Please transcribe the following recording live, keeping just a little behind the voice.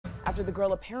after the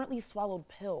girl apparently swallowed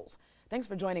pills. Thanks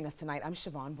for joining us tonight. I'm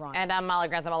Siobhan Braun. And I'm Molly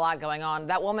Grantham. A lot going on.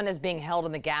 That woman is being held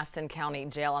in the Gaston County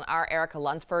Jail, and our Erica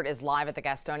Lunsford is live at the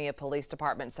Gastonia Police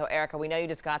Department. So, Erica, we know you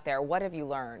just got there. What have you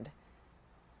learned?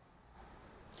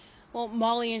 Well,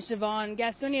 Molly and Siobhan,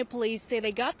 Gastonia police say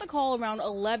they got the call around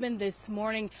 11 this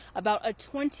morning about a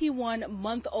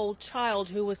 21-month-old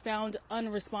child who was found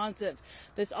unresponsive.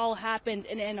 This all happened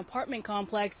in an apartment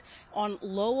complex on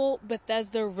Lowell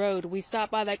Bethesda Road. We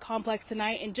stopped by that complex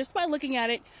tonight, and just by looking at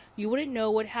it, you wouldn't know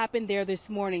what happened there this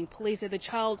morning. Police said the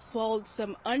child swallowed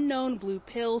some unknown blue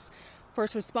pills.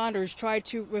 First responders tried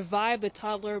to revive the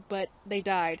toddler, but they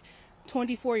died.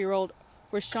 24-year-old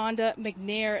Rashonda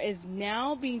McNair is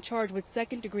now being charged with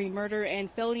second-degree murder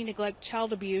and felony neglect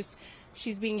child abuse.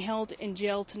 She's being held in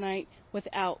jail tonight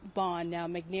without bond. Now,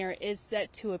 McNair is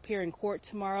set to appear in court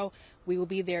tomorrow. We will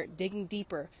be there digging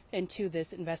deeper into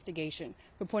this investigation.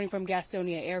 Reporting from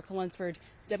Gastonia, Erica Lunsford,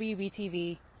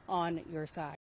 WBTV, on your side.